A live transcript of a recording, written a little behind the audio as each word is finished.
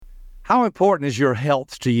How important is your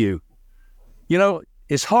health to you? You know,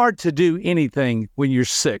 it's hard to do anything when you're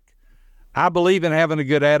sick. I believe in having a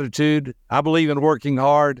good attitude. I believe in working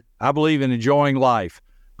hard. I believe in enjoying life.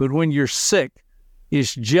 But when you're sick,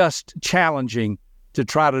 it's just challenging to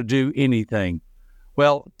try to do anything.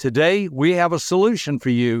 Well, today we have a solution for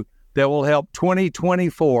you that will help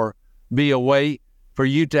 2024 be a way for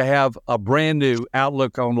you to have a brand new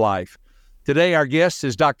outlook on life. Today, our guest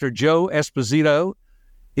is Dr. Joe Esposito.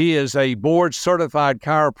 He is a board-certified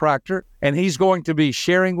chiropractor, and he's going to be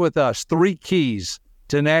sharing with us 3 keys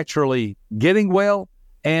to naturally getting well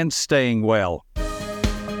and staying well.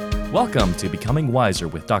 Welcome to Becoming Wiser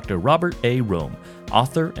with Dr. Robert A. Rome,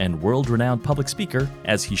 author and world-renowned public speaker,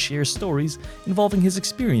 as he shares stories involving his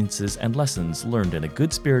experiences and lessons learned in a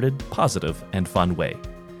good-spirited, positive, and fun way.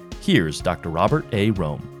 Here's Dr. Robert A.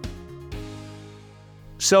 Rome.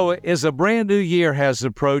 So as a brand new year has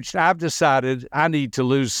approached, I've decided I need to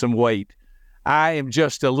lose some weight. I am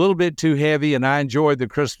just a little bit too heavy, and I enjoyed the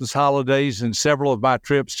Christmas holidays and several of my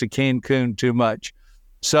trips to Cancun too much.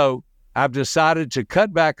 So I've decided to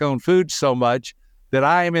cut back on food so much that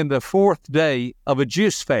I am in the 4th day of a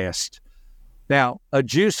juice fast. Now, a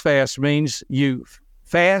juice fast means you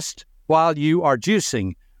fast while you are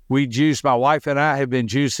juicing. My wife and I have been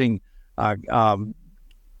juicing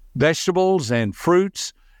vegetables and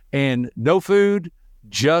fruits, and no food,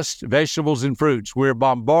 just vegetables and fruits. We're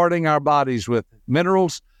bombarding our bodies with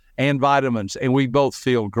minerals and vitamins, and we both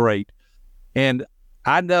feel great. And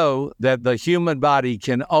I know that the human body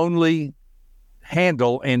can only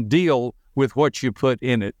handle and deal with what you put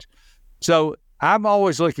in it. So I'm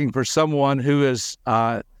always looking for someone who is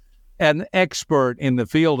an expert in the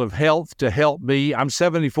field of health to help me. I'm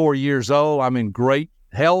 74 years old. I'm in great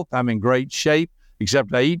health. I'm in great shape,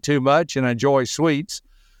 except I eat too much and I enjoy sweets.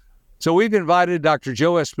 So we've invited Dr.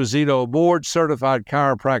 Joe Esposito, a board-certified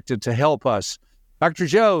chiropractor, to help us. Dr.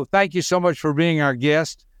 Joe, thank you so much for being our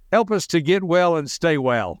guest. Help us to get well and stay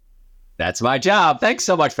well. That's my job. Thanks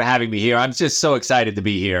so much for having me here. I'm just so excited to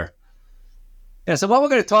be here. Yeah, so what we're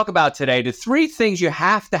going to talk about today, the 3 things you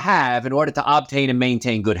have to have in order to obtain and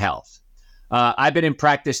maintain good health. I've been in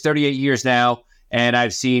practice 38 years now, and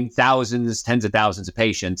I've seen thousands, tens of thousands of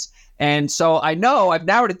patients. And so I know I've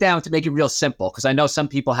narrowed it down to make it real simple, because I know some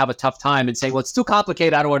people have a tough time and say, well, it's too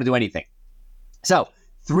complicated. I don't want to do anything. So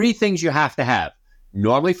 3 things you have to have: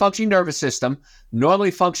 normally functioning nervous system, normally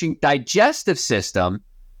functioning digestive system,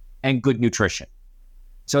 and good nutrition.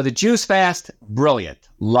 So the juice fast, brilliant.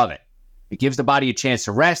 Love it. It gives the body a chance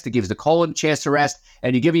to rest. It gives the colon a chance to rest,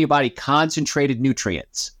 and you're giving your body concentrated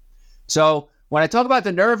nutrients. So when I talk about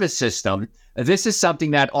the nervous system, this is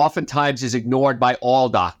something that oftentimes is ignored by all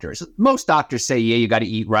doctors. Most doctors say, yeah, you got to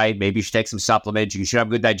eat right. Maybe you should take some supplements. You should have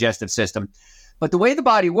a good digestive system. But the way the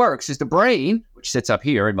body works is the brain, which sits up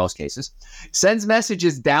here in most cases, sends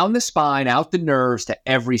messages down the spine, out the nerves to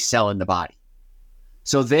every cell in the body.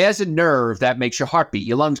 So there's a nerve that makes your heart beat,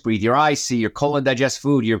 your lungs breathe, your eyes see, your colon digest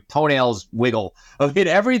food, your toenails wiggle. Okay,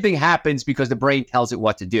 everything happens because the brain tells it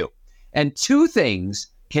what to do. And 2 things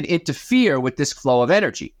can interfere with this flow of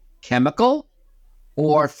energy: chemical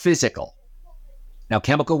or physical. Now,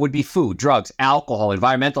 chemical would be food, drugs, alcohol,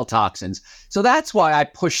 environmental toxins. So that's why I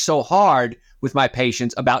push so hard with my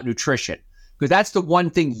patients about nutrition, because that's the one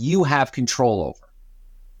thing you have control over.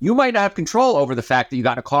 You might not have control over the fact that you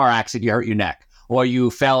got in a car accident, you hurt your neck, or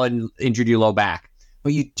you fell and injured your low back,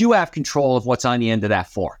 but you do have control of what's on the end of that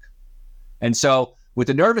fork. And so with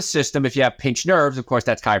the nervous system, if you have pinched nerves, of course,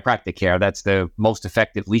 that's chiropractic care. That's the most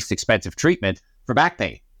effective, least expensive treatment for back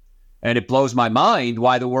pain. And it blows my mind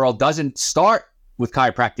why the world doesn't start with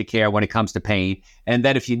chiropractic care when it comes to pain. And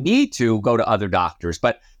then if you need to, go to other doctors.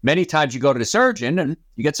 But many times you go to the surgeon and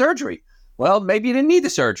you get surgery. Well, maybe you didn't need the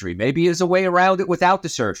surgery. Maybe there's a way around it without the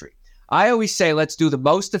surgery. I always say, let's do the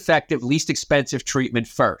most effective, least expensive treatment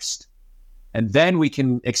first. And then we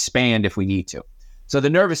can expand if we need to. So the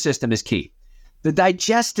nervous system is key. The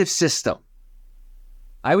digestive system.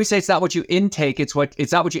 I always say it's not what you intake, it's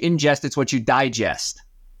not what you ingest, it's what you digest.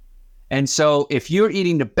 And so if you're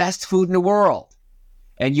eating the best food in the world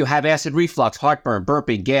and you have acid reflux, heartburn,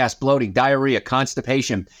 burping, gas, bloating, diarrhea,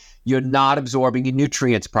 constipation, you're not absorbing your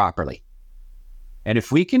nutrients properly. And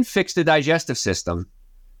if we can fix the digestive system,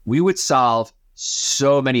 we would solve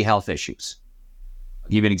so many health issues. I'll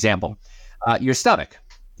give you an example. Your stomach.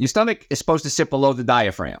 Your stomach is supposed to sit below the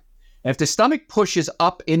diaphragm. If the stomach pushes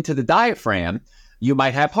up into the diaphragm, you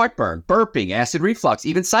might have heartburn, burping, acid reflux,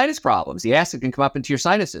 even sinus problems. The acid can come up into your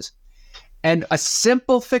sinuses. And a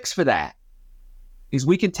simple fix for that is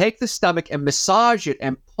we can take the stomach and massage it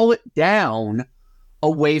and pull it down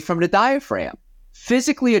away from the diaphragm.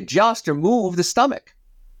 Physically adjust or move the stomach.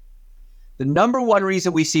 The number one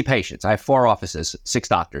reason we see patients, I have 4 offices, 6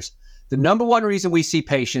 doctors. The number one reason we see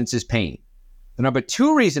patients is pain. The number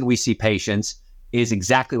 2 reason we see patients is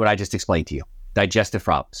exactly what I just explained to you, digestive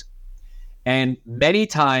problems. And many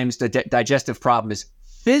times the digestive problem is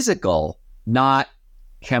physical, not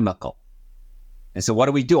chemical. And so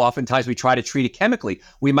what do? Oftentimes we try to treat it chemically.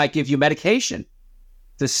 We might give you medication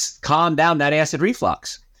to calm down that acid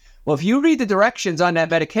reflux. Well, if you read the directions on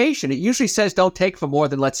that medication, it usually says don't take for more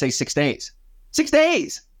than, let's say, 6 days. 6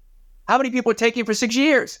 days! How many people are taking for 6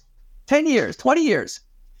 years, 10 years, 20 years?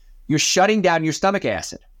 You're shutting down your stomach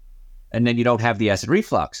acid, and then you don't have the acid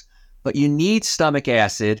reflux. But you need stomach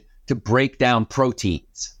acid to break down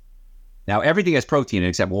proteins. Now, everything has protein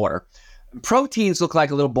except water. Proteins look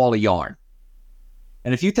like a little ball of yarn.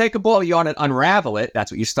 And if you take a ball of yarn and unravel it,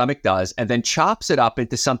 that's what your stomach does, and then chops it up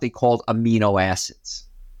into something called amino acids.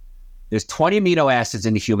 There's 20 amino acids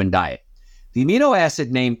in the human diet. The amino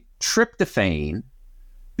acid named tryptophan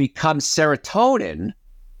becomes serotonin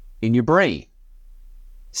in your brain.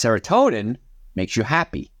 Serotonin makes you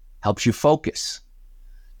happy, helps you focus.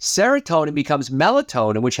 Serotonin becomes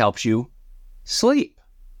melatonin, which helps you sleep.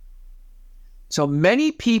 So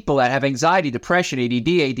many people that have anxiety, depression, ADD,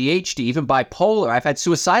 ADHD, even bipolar, I've had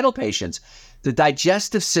suicidal patients, the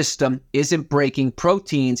digestive system isn't breaking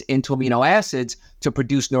proteins into amino acids to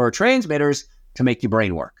produce neurotransmitters to make your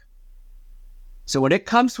brain work. So when it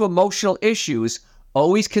comes to emotional issues,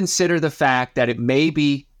 always consider the fact that it may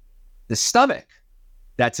be the stomach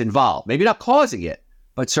that's involved. Maybe not causing it,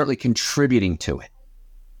 but certainly contributing to it.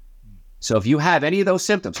 So if you have any of those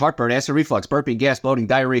symptoms, heartburn, acid reflux, burping, gas, bloating,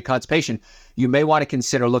 diarrhea, constipation, you may want to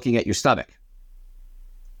consider looking at your stomach.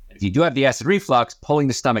 If you do have the acid reflux, pulling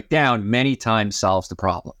the stomach down many times solves the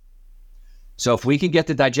problem. So if we can get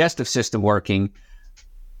the digestive system working,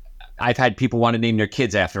 I've had people want to name their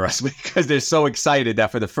kids after us because they're so excited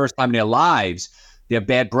that for the first time in their lives, their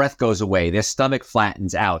bad breath goes away, their stomach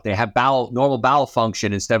flattens out, they have normal bowel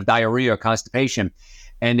function instead of diarrhea or constipation,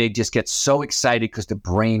 and they just get so excited because the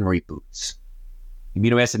brain reboots.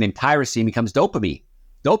 Amino acid named tyrosine becomes dopamine.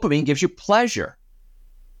 Dopamine gives you pleasure.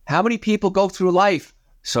 How many people go through life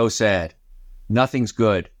so sad? Nothing's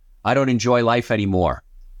good. I don't enjoy life anymore.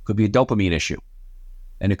 Could be a dopamine issue.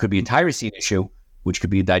 And it could be a tyrosine issue, which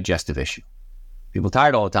could be a digestive issue. People are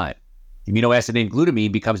tired all the time. Amino acid named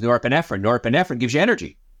glutamine becomes norepinephrine. Norepinephrine gives you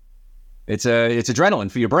energy. It's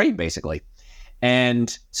adrenaline for your brain, basically.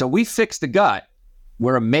 And so we fix the gut.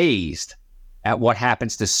 We're amazed at what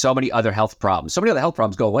happens to so many other health problems. So many other health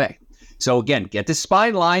problems go away. So again, get the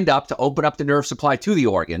spine lined up to open up the nerve supply to the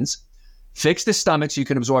organs, fix the stomach so you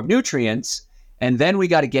can absorb nutrients, and then we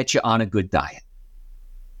got to get you on a good diet.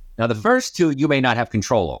 Now, the first 2 you may not have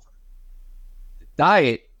control over. The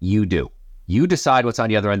diet, you do. You decide what's on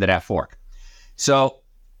the other end of that fork. So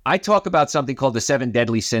I talk about something called the 7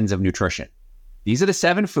 deadly sins of nutrition. These are the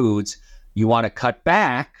 7 foods you want to cut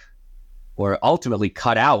back or ultimately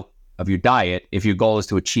cut out of your diet if your goal is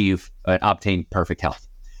to achieve and obtain perfect health.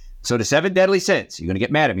 So the 7 deadly sins, you're going to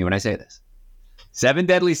get mad at me when I say this. 7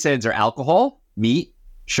 deadly sins are alcohol, meat,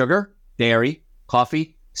 sugar, dairy,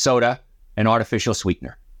 coffee, soda, and artificial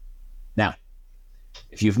sweetener. Now,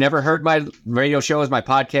 if you've never heard my radio shows, my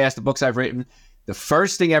podcast, the books I've written, the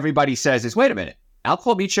first thing everybody says is, wait a minute,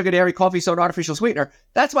 alcohol, meat, sugar, dairy, coffee, soda, artificial sweetener,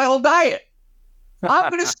 that's my whole diet. I'm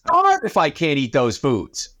going to starve if I can't eat those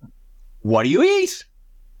foods. What do you eat?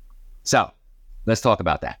 So let's talk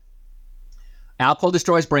about that. Alcohol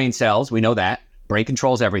destroys brain cells. We know that. Brain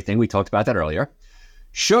controls everything. We talked about that earlier.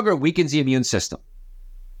 Sugar weakens the immune system.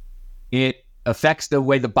 It affects the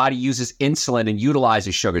way the body uses insulin and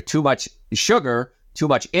utilizes sugar. Too much sugar, too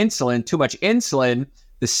much insulin,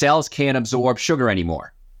 the cells can't absorb sugar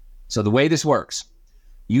anymore. So the way this works,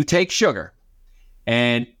 you take sugar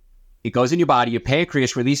and it goes in your body, your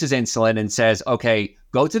pancreas releases insulin and says, okay,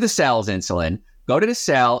 go to the cell's insulin, go to the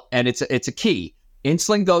cell, and it's a key.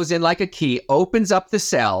 Insulin goes in like a key, opens up the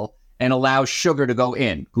cell, and allows sugar to go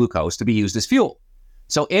in, glucose, to be used as fuel.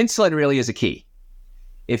 So insulin really is a key.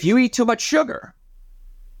 If you eat too much sugar,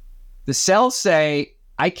 the cells say,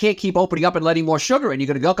 I can't keep opening up and letting more sugar in. You're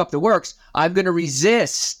going to gunk up the works. I'm going to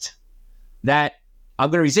resist that. I'm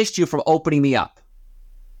going to resist you from opening me up.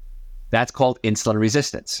 That's called insulin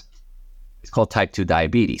resistance. It's called type 2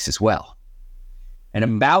 diabetes as well. And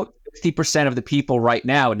about 50% of the people right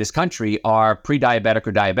now in this country are pre-diabetic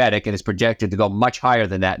or diabetic, and it's projected to go much higher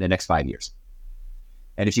than that in the next 5 years.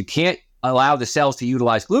 And if you can't allow the cells to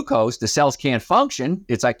utilize glucose, the cells can't function.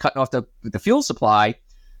 It's like cutting off the fuel supply.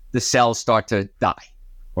 The cells start to die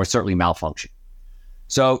or certainly malfunction.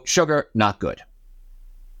 So sugar, not good.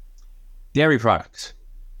 Dairy products.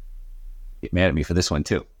 Get mad at me for this one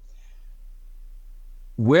too.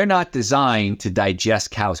 we're not designed to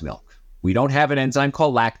digest cow's milk. We don't have an enzyme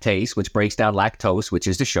called lactase, which breaks down lactose, which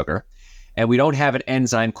is the sugar. And we don't have an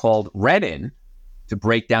enzyme called renin to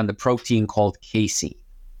break down the protein called casein.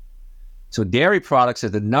 So dairy products are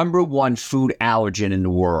the number one food allergen in the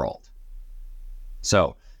world.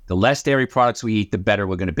 So the less dairy products we eat, the better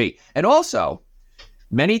we're going to be. And also,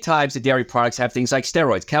 many times the dairy products have things like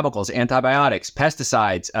steroids, chemicals, antibiotics,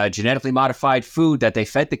 pesticides, genetically modified food that they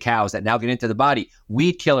fed the cows that now get into the body,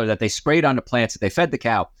 weed killer that they sprayed on the plants that they fed the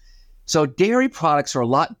cow. So dairy products are a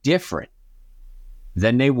lot different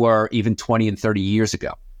than they were even 20 and 30 years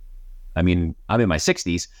ago. I mean, I'm in my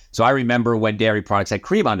 60s, so I remember when dairy products had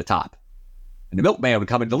cream on the top, and the milkman would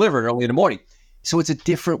come and deliver it early in the morning. So it's a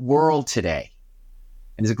different world today.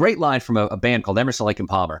 And there's a great line from a band called Emerson, Lake and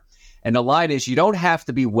Palmer. And the line is, you don't have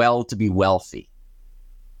to be well to be wealthy,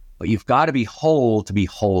 but you've got to be whole to be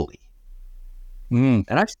holy. And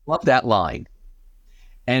I just love that line.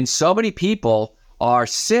 And so many people are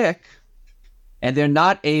sick and they're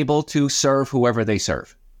not able to serve whoever they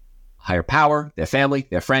serve. Higher power, their family,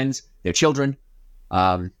 their friends, their children,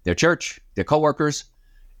 their church, their coworkers.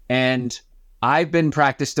 And I've been in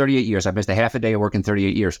practice 38 years. I've missed a half a day of work in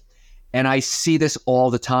 38 years. And I see this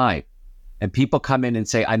all the time. And people come in and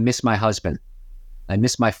say, I miss my husband. I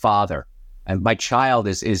miss my father. And my child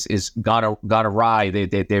is got awry.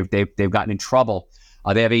 They've gotten in trouble.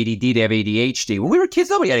 They have ADD. They have ADHD. When we were kids,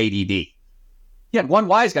 nobody had ADD. You had one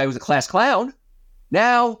wise guy who was a class clown.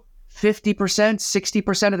 Now, 50%,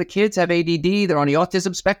 60% of the kids have ADD. They're on the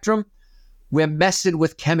autism spectrum. We're messing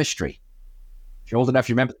with chemistry. If you're old enough,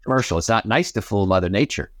 you remember the commercial. It's not nice to fool Mother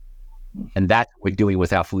Nature. And that's what we're doing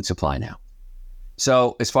with our food supply now.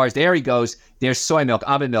 So as far as dairy goes, there's soy milk,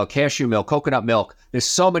 almond milk, cashew milk, coconut milk. There's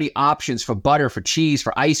so many options for butter, for cheese,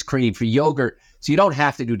 for ice cream, for yogurt. So you don't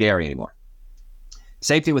have to do dairy anymore.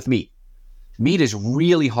 Same thing with meat. Meat is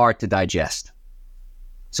really hard to digest.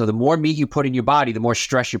 So the more meat you put in your body, the more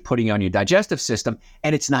stress you're putting on your digestive system.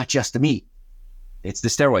 And it's not just the meat. It's the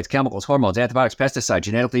steroids, chemicals, hormones, antibiotics, pesticides,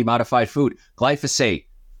 genetically modified food, glyphosate.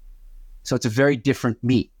 So it's a very different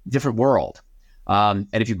meat, different world. And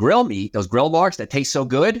if you grill meat, those grill marks that taste so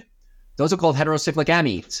good, those are called heterocyclic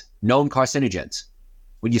amines, known carcinogens.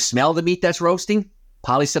 When you smell the meat that's roasting,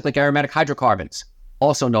 polycyclic aromatic hydrocarbons,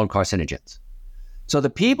 also known carcinogens. So the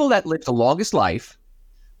people that live the longest life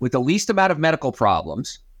with the least amount of medical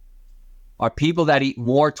problems are people that eat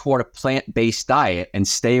more toward a plant-based diet and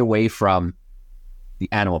stay away from the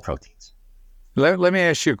animal proteins. Let me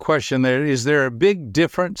ask you a question there. Is there a big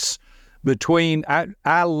difference between,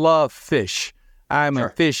 I love fish. I'm a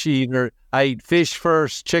fish eater. I eat fish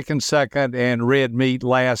first, chicken second, and red meat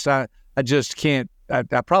last. I just can't. I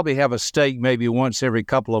probably have a steak maybe once every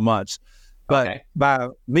couple of months. But my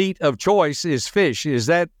meat of choice is fish. Is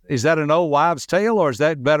that an old wives' tale, or is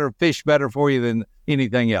that fish better for you than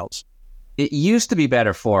anything else? It used to be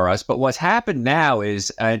better for us, but what's happened now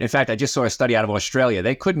is, in fact, I just saw a study out of Australia.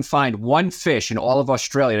 They couldn't find one fish in all of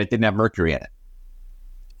Australia that didn't have mercury in it.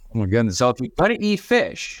 Oh my goodness. So if you're going to eat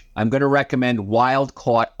fish, I'm going to recommend wild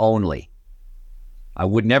caught only. I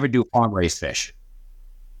would never do farm-raised fish.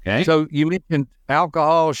 Okay. So you mentioned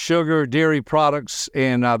alcohol, sugar, dairy products,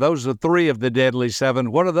 and those are 3 of the deadly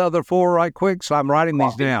 7. What are the other 4 right quick? So I'm writing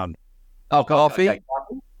these down. Oh, coffee? Okay.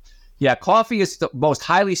 Yeah, coffee is the most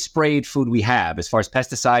highly sprayed food we have as far as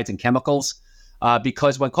pesticides and chemicals,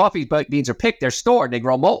 because when coffee beans are picked, they're stored and they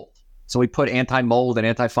grow mold. So we put anti-mold and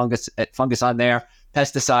anti-fungus on there,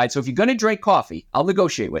 pesticides. So if you're going to drink coffee, I'll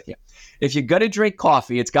negotiate with you. If you're going to drink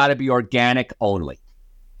coffee, it's got to be organic only.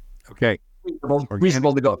 Okay.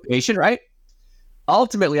 Reasonable negotiation, right?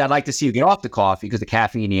 Ultimately, I'd like to see you get off the coffee because the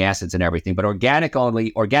caffeine, the acids, and everything. But organic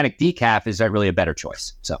only, organic decaf is really a better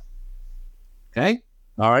choice. So, okay.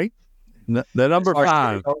 All right. The number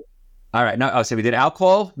 5. All right. Now, so we did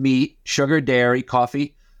alcohol, meat, sugar, dairy,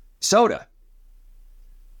 coffee, soda.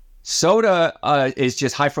 Soda is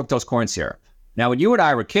just high fructose corn syrup. Now, when you and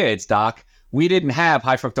I were kids, Doc, we didn't have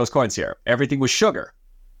high fructose corn syrup. Everything was sugar.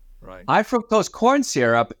 Right. High fructose corn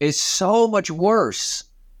syrup is so much worse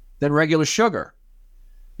than regular sugar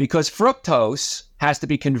because fructose has to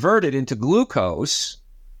be converted into glucose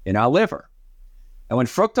in our liver. And when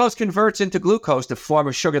fructose converts into glucose, the form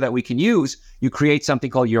of sugar that we can use, you create something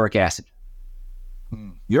called uric acid.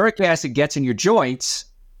 Uric acid gets in your joints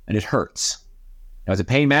and it hurts. Now, as a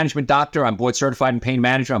pain management doctor, I'm board certified in pain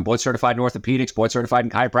management. I'm board certified in orthopedics, board certified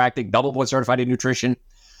in chiropractic, double board certified in nutrition.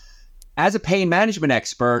 As a pain management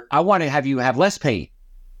expert, I want to have you have less pain,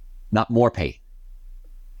 not more pain.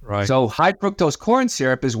 Right. So high fructose corn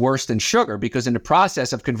syrup is worse than sugar because in the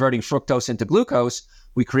process of converting fructose into glucose,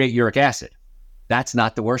 we create uric acid. That's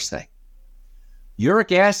not the worst thing.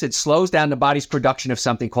 Uric acid slows down the body's production of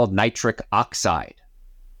something called nitric oxide.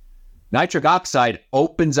 Nitric oxide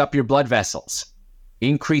opens up your blood vessels,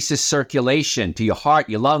 increases circulation to your heart,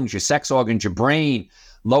 your lungs, your sex organs, your brain,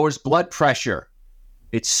 lowers blood pressure.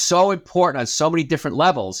 It's so important on so many different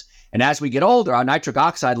levels. And as we get older, our nitric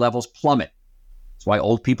oxide levels plummet. That's why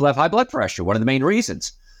old people have high blood pressure, one of the main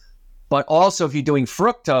reasons. But also, if you're doing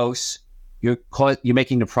fructose, you're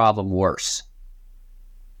making the problem worse.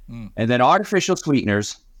 And then artificial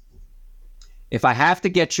sweeteners, if I have to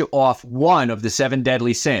get you off one of the 7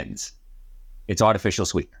 deadly sins, it's artificial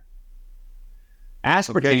sweetener.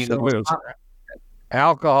 Aspartame. Okay, so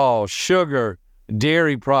alcohol, sugar,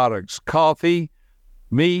 dairy products, coffee,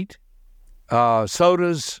 meat,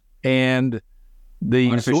 sodas, and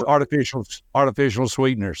the artificial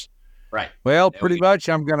sweeteners. Right. Well, pretty much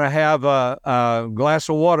I'm going to have a glass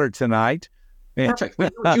of water tonight. Perfect.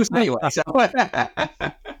 Juice anyway. So.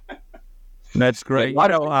 That's great.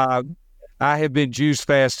 I have been juice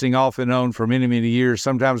fasting off and on for many, many years.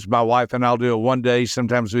 Sometimes my wife and I'll do it 1 day.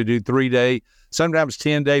 Sometimes we do 3 day, sometimes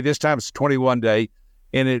 10 day. This time it's 21 day.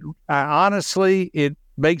 And honestly, it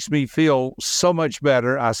makes me feel so much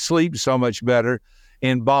better. I sleep so much better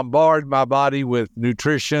and bombard my body with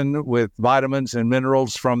nutrition, with vitamins and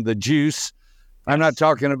minerals from the juice. I'm not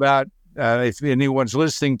talking about, if anyone's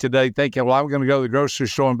listening today thinking, well, I'm going to go to the grocery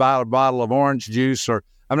store and buy a bottle of orange juice, or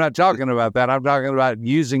I'm not talking about that. I'm talking about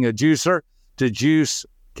using a juicer to juice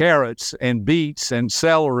carrots and beets and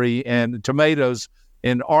celery and tomatoes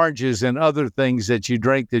and oranges and other things that you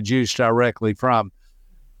drink the juice directly from.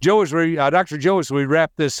 Dr. Joe, as we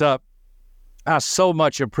wrap this up, I so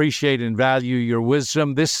much appreciate and value your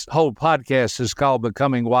wisdom. This whole podcast is called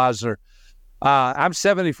Becoming Wiser. I'm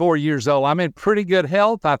 74 years old. I'm in pretty good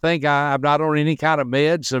health. I think I'm not on any kind of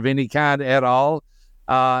meds of any kind at all.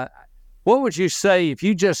 What would you say if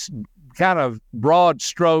you just kind of broad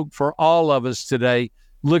stroke for all of us today,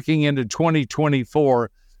 looking into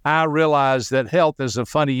 2024, I realize that health is a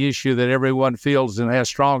funny issue that everyone feels and has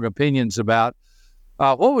strong opinions about.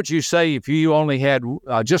 What would you say if you only had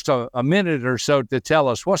just a minute or so to tell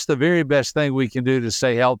us what's the very best thing we can do to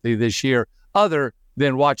stay healthy this year, other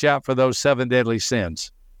than watch out for those 7 deadly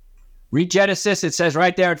sins? Read Genesis. It says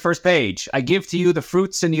right there at first page, I give to you the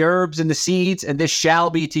fruits and the herbs and the seeds, and this shall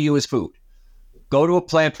be to you as food. Go to a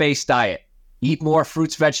plant-based diet. Eat more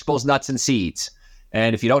fruits, vegetables, nuts, and seeds.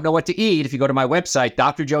 And if you don't know what to eat, if you go to my website,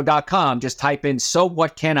 drjoe.com, just type in, so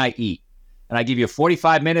what can I eat? And I give you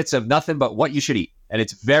 45 minutes of nothing but what you should eat. And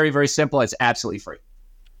it's very, very simple. It's absolutely free.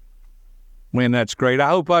 Man, that's great. I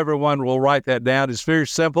hope everyone will write that down. It's very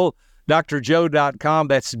simple. drjoe.com.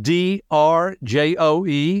 That's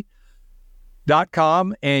drjoe.com.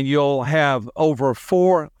 And you'll have over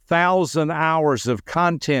 4,000 hours of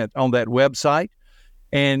content on that website.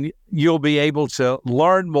 And you'll be able to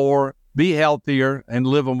learn more, be healthier, and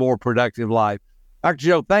live a more productive life. Dr.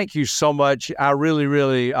 Joe, thank you so much. I really,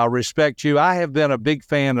 really respect you. I have been a big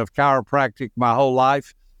fan of chiropractic my whole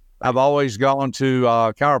life. I've always gone to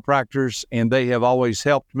chiropractors, and they have always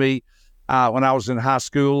helped me. When I was in high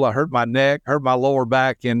school, I hurt my neck, hurt my lower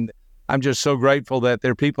back, and I'm just so grateful that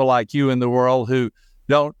there are people like you in the world who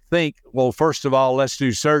don't think, well, first of all, let's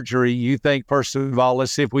do surgery. You think, first of all,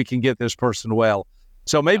 let's see if we can get this person well.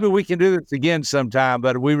 So maybe we can do this again sometime,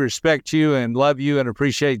 but we respect you and love you and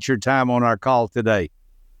appreciate your time on our call today.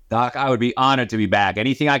 Doc, I would be honored to be back.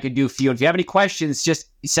 Anything I can do for you. If you have any questions, just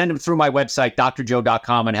send them through my website,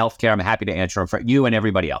 drjoe.com, and healthcare. I'm happy to answer them for you and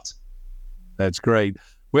everybody else. That's great.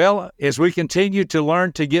 Well, as we continue to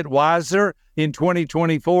learn to get wiser in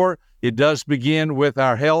 2024, it does begin with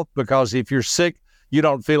our health, because if you're sick, you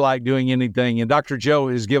don't feel like doing anything. And Dr. Joe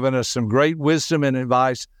has given us some great wisdom and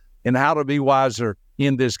advice in how to be wiser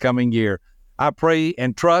in this coming year. I pray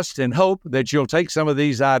and trust and hope that you'll take some of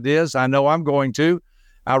these ideas. I know I'm going to.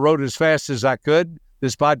 I wrote as fast as I could.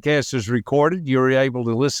 This podcast is recorded. You're able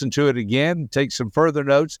to listen to it again, take some further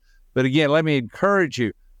notes. But again, let me encourage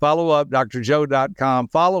you, follow up drjoe.com,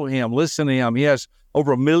 follow him, listen to him. He has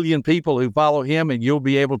over 1 million people who follow him, and you'll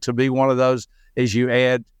be able to be one of those as you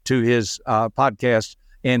add to his podcast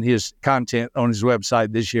and his content on his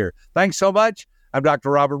website this year. Thanks so much. I'm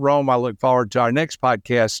Dr. Robert Rome. I look forward to our next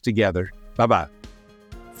podcast together. Bye-bye.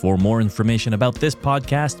 For more information about this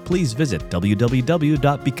podcast, please visit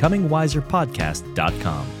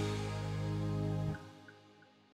www.becomingwiserpodcast.com.